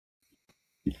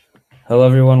Hello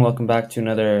everyone, welcome back to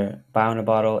another Bio in a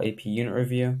Bottle AP unit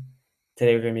review.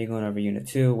 Today we're going to be going over Unit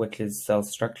 2, which is cell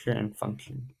structure and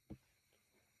function.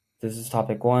 This is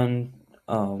topic 1,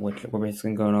 which we're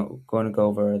basically going to go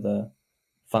over the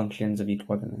functions of each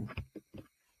organelle.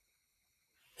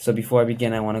 So before I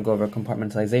begin, I want to go over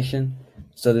compartmentalization.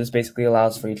 So this basically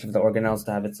allows for each of the organelles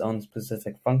to have its own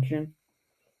specific function,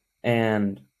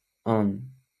 and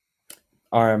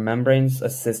our membranes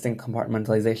assist in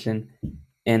compartmentalization,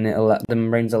 and the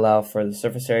membranes allow for the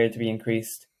surface area to be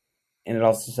increased, and it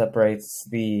also separates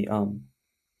the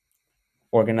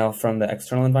organelle from the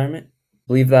external environment. I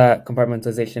believe that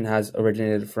compartmentalization has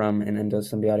originated from an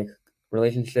endosymbiotic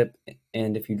relationship,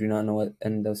 and if you do not know what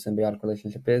endosymbiotic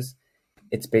relationship is,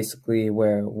 it's basically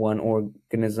where one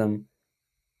organism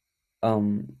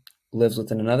lives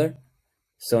within another.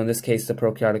 So in this case, the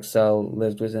prokaryotic cell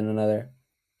lives within another,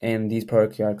 and these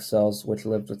prokaryotic cells, which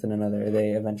lived within another,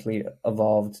 they eventually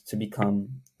evolved to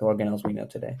become the organelles we know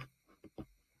today.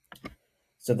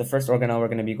 So the first organelle we're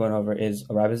going to be going over is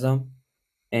a ribosome,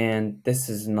 and this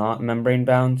is not membrane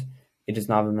bound. It does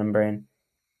not have a membrane,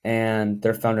 and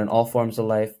they're found in all forms of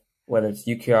life, whether it's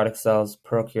eukaryotic cells,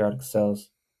 prokaryotic cells,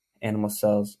 animal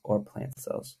cells, or plant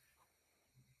cells.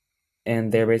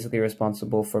 And they're basically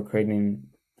responsible for protein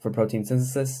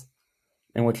synthesis,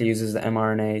 in which it uses the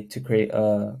mRNA to create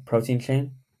a protein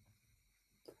chain,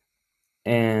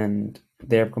 and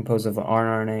they're composed of an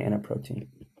rRNA and a protein.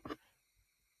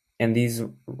 And these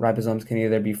ribosomes can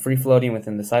either be free-floating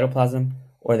within the cytoplasm,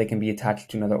 or they can be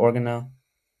attached to another organelle,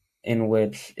 in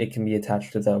which it can be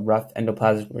attached to the rough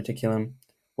endoplasmic reticulum,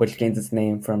 which gains its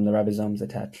name from the ribosomes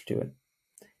attached to it.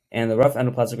 And the rough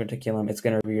endoplasmic reticulum, it's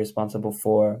going to be responsible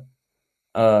for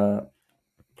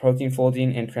protein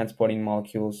folding and transporting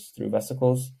molecules through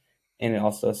vesicles, and it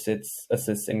also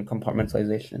assists in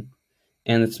compartmentalization.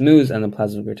 And the smooth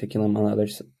endoplasmic reticulum,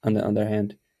 on the other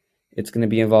hand, it's going to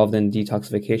be involved in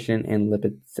detoxification and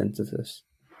lipid synthesis.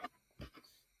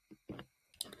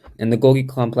 And the Golgi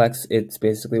complex, it's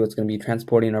basically what's going to be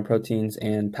transporting our proteins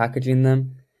and packaging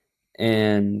them,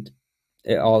 and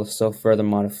it also further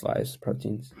modifies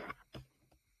proteins.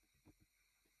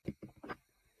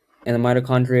 And the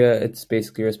mitochondria, it's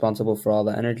basically responsible for all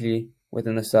the energy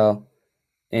within the cell,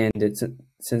 and it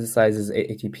synthesizes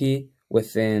ATP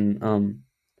within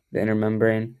the inner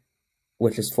membrane,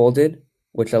 which is folded,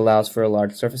 which allows for a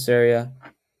large surface area,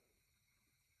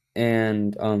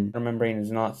 and the membrane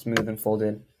is not smooth and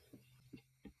folded,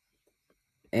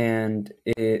 and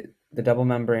the double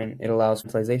membrane, it allows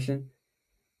fertilization,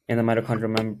 and the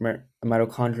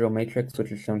mitochondrial matrix,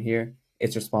 which is shown here,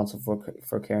 is responsible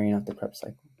for carrying out the Krebs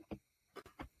cycle.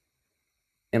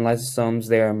 In lysosomes,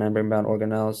 they are membrane-bound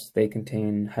organelles. They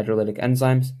contain hydrolytic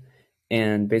enzymes,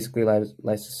 and basically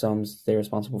lysosomes, they're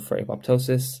responsible for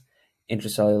apoptosis,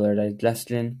 intracellular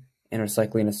digestion, and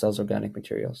recycling of cells' organic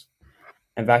materials.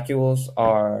 And vacuoles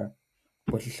are,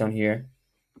 which is shown here,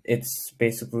 it's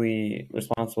basically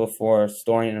responsible for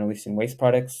storing and releasing waste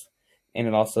products, and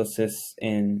it also assists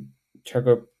in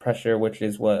turgor pressure, which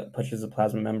is what pushes the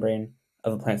plasma membrane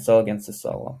of a plant cell against the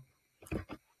cell wall.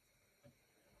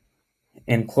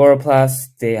 In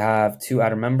chloroplasts, they have two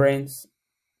outer membranes,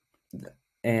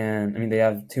 they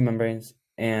have two membranes,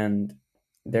 and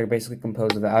they're basically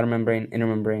composed of the outer membrane, inner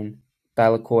membrane,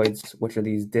 thylakoids, which are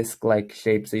these disc-like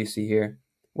shapes that you see here,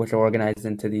 which are organized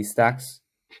into these stacks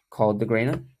called the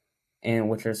grana, and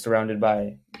which are surrounded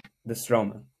by the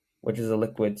stroma, which is a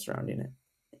liquid surrounding it.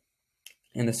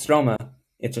 And the stroma,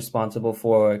 it's responsible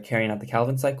for carrying out the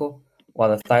Calvin cycle, while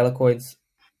the thylakoids,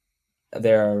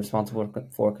 they're responsible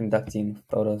for conducting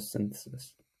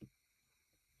photosynthesis.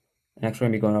 Next, we're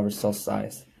going to be going over cell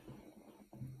size.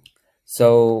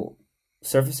 So,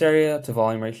 surface area to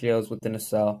volume ratios within a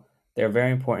cell, they're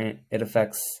very important. It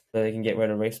affects whether they can get rid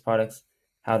of waste products,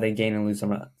 how they gain and lose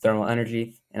thermal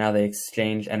energy, and how they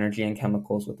exchange energy and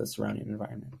chemicals with the surrounding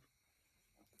environment.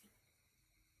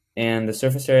 And the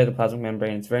surface area of the plasmic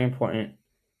membrane is very important,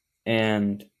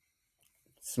 and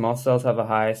small cells have a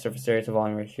high surface area to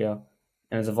volume ratio,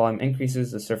 and as the volume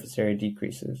increases, the surface area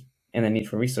decreases, and the need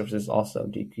for resources also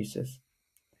decreases.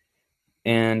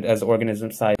 And as the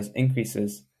organism size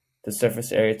increases, the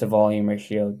surface area to volume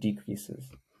ratio decreases.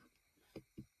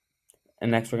 And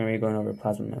next, we're going to be going over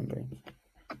plasma membranes.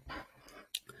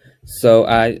 So,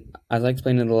 as I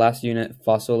explained in the last unit,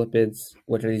 phospholipids,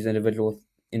 which are these individual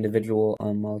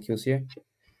molecules here,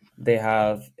 they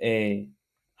have a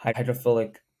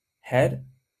hydrophilic head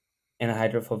and a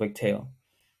hydrophobic tail.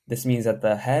 This means that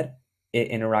the head, it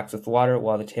interacts with water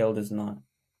while the tail does not.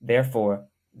 Therefore,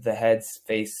 the heads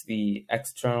face the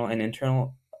external and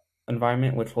internal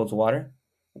environment, which holds water,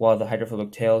 while the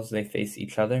hydrophobic tails, they face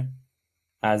each other,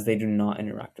 as they do not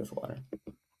interact with water.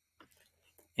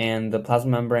 And the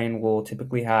plasma membrane will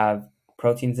typically have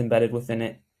proteins embedded within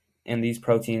it, and these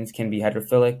proteins can be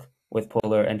hydrophilic with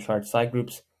polar and charged side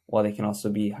groups, while they can also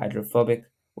be hydrophobic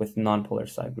with nonpolar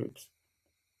side groups.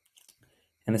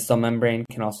 And the cell membrane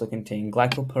can also contain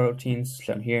glycoproteins,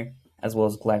 shown here, as well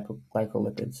as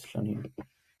glycolipids, shown here.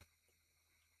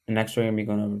 And next we're going to be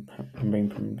going over membrane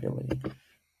permeability.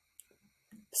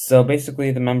 So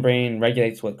basically the membrane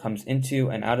regulates what comes into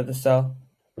and out of the cell,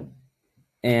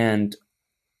 and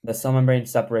the cell membrane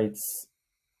separates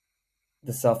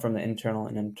the cell from the internal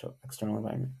and external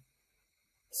environment.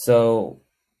 So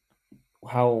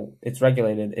how it's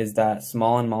regulated is that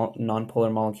small and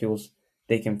nonpolar molecules,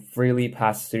 they can freely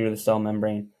pass through the cell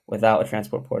membrane without a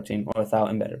transport protein or without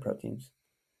embedded proteins.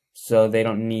 So they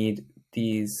don't need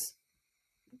these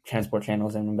transport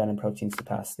channels and embedded proteins to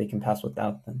pass. They can pass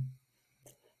without them.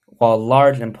 While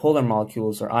large and polar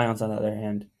molecules or ions, on the other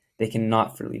hand, they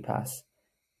cannot freely pass,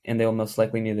 and they will most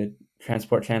likely need a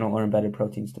transport channel or embedded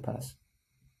proteins to pass.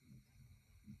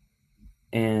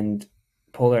 And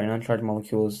polar and uncharged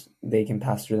molecules, they can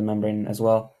pass through the membrane as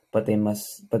well, but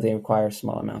they require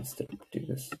small amounts to do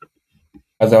this.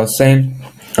 As I was saying,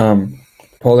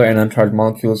 polar and uncharged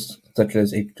molecules such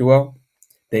as H2O,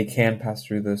 they can pass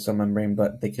through the cell membrane,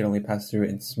 but they can only pass through it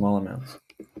in small amounts.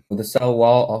 The cell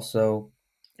wall also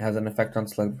has an effect on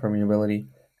selective permeability,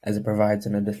 as it provides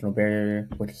an additional barrier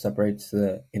which separates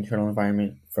the internal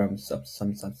environment from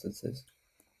some substances.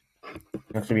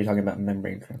 Next, we'll be talking about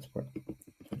membrane transport.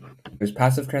 There's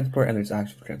passive transport and there's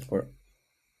active transport.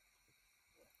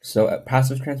 So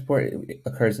passive transport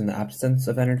occurs in the absence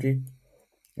of energy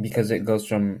because it goes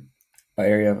from an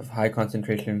area of high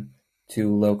concentration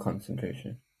to low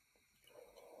concentration.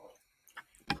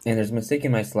 And there's a mistake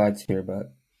in my slides here,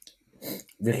 but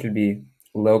this should be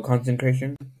low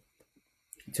concentration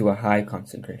to a high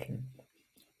concentration.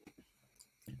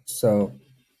 So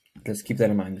just keep that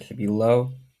in mind. This should be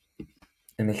low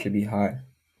and this should be high.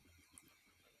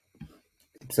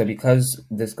 So because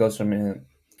this goes from a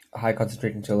high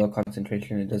concentration to a low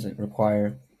concentration, it doesn't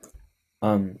require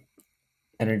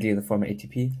energy in the form of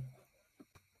ATP.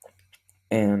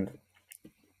 And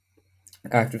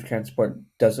active transport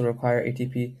doesn't require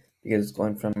ATP because it's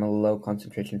going from a low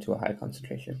concentration to a high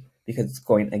concentration, because it's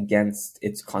going against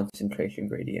its concentration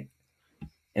gradient.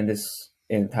 And this,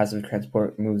 in passive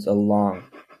transport, moves along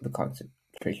the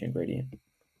concentration gradient.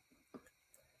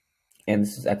 And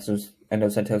this is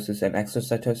endocytosis and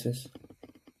exocytosis.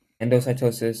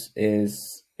 Endocytosis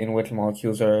is in which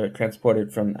molecules are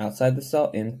transported from outside the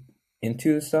cell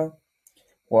into the cell,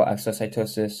 while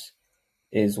exocytosis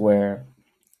is where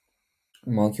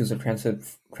molecules are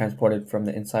transported from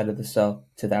the inside of the cell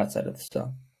to the outside of the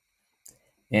cell.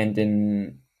 And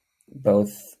in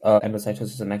both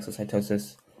endocytosis and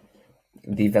exocytosis,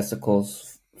 the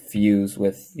vesicles fuse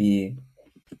with the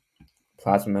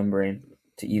plasma membrane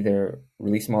to either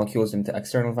release molecules into the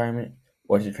external environment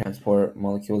or to transport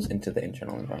molecules into the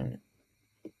internal environment.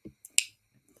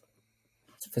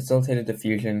 Facilitated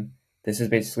diffusion, this is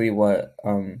basically what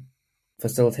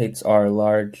facilitates our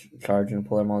large charge and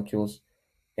polar molecules,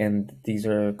 and these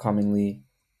are commonly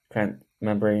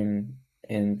membrane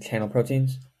and channel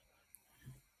proteins.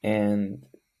 And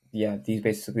yeah, these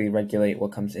basically regulate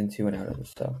what comes into and out of the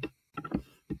cell.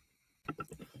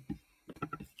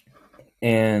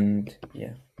 And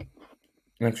yeah,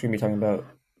 next we're going to be talking about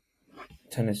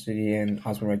tonicity and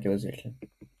osmoregulation.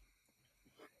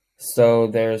 So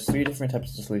there's three different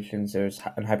types of solutions. There's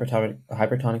a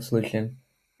hypertonic solution,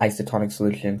 isotonic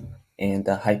solution, and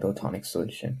a hypotonic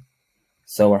solution.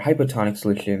 So our hypotonic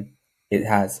solution, it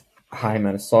has a high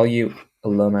amount of solute, a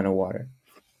low amount of water.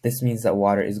 This means that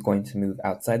water is going to move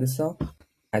outside the cell,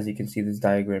 as you can see this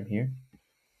diagram here,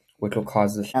 which will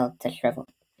cause the shell to shrivel.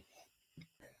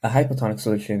 A hypotonic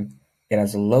solution, it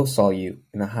has a low solute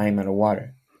and a high amount of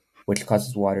water, which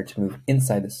causes water to move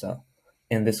inside the cell,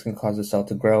 and this can cause the cell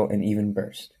to grow and even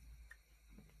burst.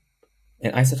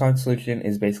 An isotonic solution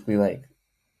is basically like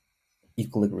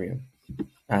equilibrium,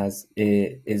 as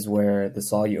it is where the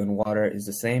solute and water is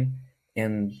the same,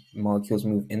 and molecules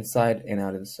move inside and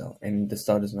out of the cell, and the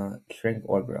cell does not shrink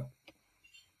or grow.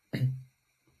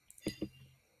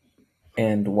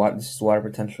 And this is water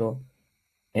potential,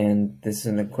 and this is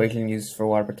an equation used for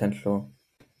water potential.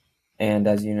 And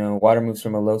as you know, water moves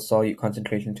from a low solute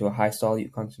concentration to a high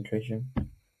solute concentration,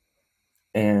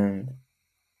 and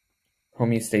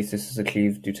homeostasis is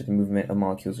achieved due to the movement of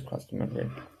molecules across the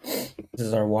membrane. This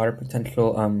is our water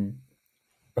potential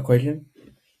equation,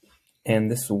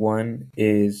 and this one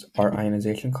is our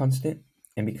ionization constant,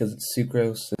 and because it's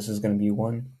sucrose, this is going to be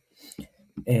 1.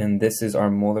 And this is our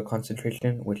molar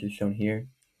concentration, which is shown here.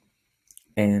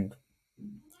 And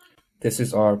this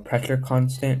is our pressure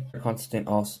constant. Constant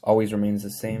also always remains the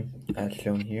same as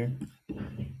shown here.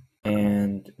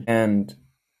 And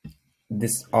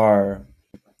this our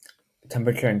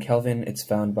temperature in Kelvin. It's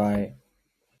found by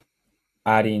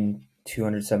adding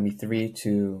 273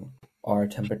 to our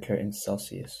temperature in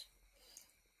Celsius.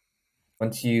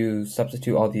 Once you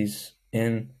substitute all these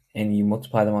in and you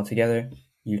multiply them all together,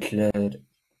 you should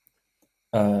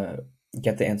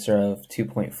get the answer of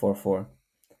 2.44.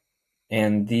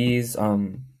 And these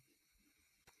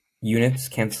units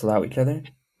cancel out each other.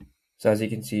 So as you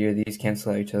can see here, these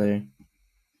cancel out each other,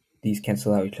 these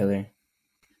cancel out each other,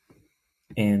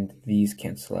 and these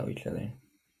cancel out each other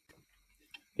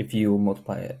if you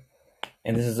multiply it.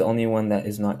 And this is the only one that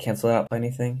is not canceled out by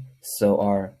anything. So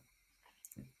our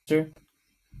answer,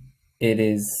 it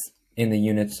is in the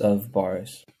units of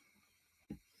bars.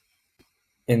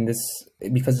 In this,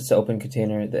 because it's an open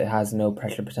container that has no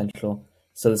pressure potential,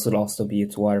 so this would also be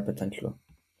its water potential.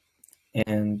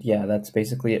 And yeah, that's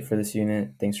basically it for this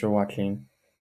unit. Thanks for watching.